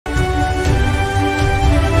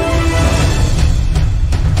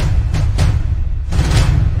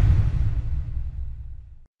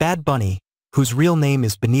Bad Bunny, whose real name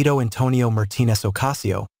is Benito Antonio Martinez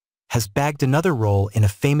Ocasio, has bagged another role in a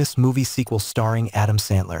famous movie sequel starring Adam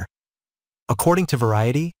Sandler. According to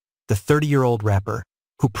Variety, the 30-year-old rapper,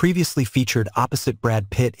 who previously featured opposite Brad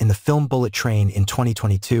Pitt in the film Bullet Train in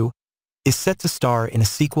 2022, is set to star in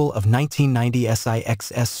a sequel of 1990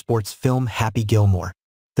 SIX's sports film Happy Gilmore.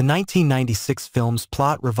 The 1996 film's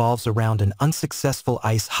plot revolves around an unsuccessful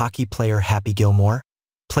ice hockey player, Happy Gilmore,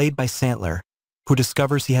 played by Sandler, who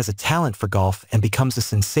discovers he has a talent for golf and becomes a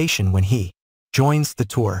sensation when he joins the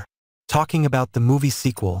tour. Talking about the movie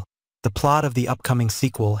sequel, the plot of the upcoming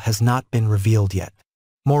sequel has not been revealed yet.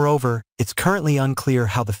 Moreover, it's currently unclear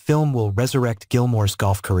how the film will resurrect Gilmore's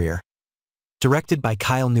golf career. Directed by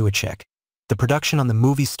Kyle Newacek, the production on the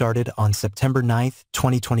movie started on September 9,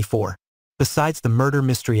 2024. Besides the murder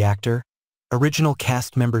mystery actor, original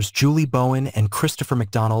cast members Julie Bowen and Christopher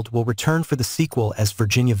McDonald will return for the sequel as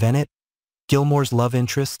Virginia Venet, Gilmore's love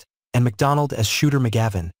interest, and McDonald as Shooter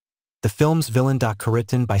McGavin. The film's villain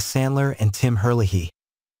co-written by Sandler and Tim Herlihy.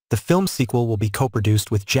 The film sequel will be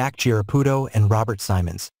co-produced with Jack Giaraputo and Robert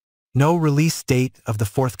Simons. No release date of the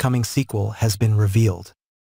forthcoming sequel has been revealed.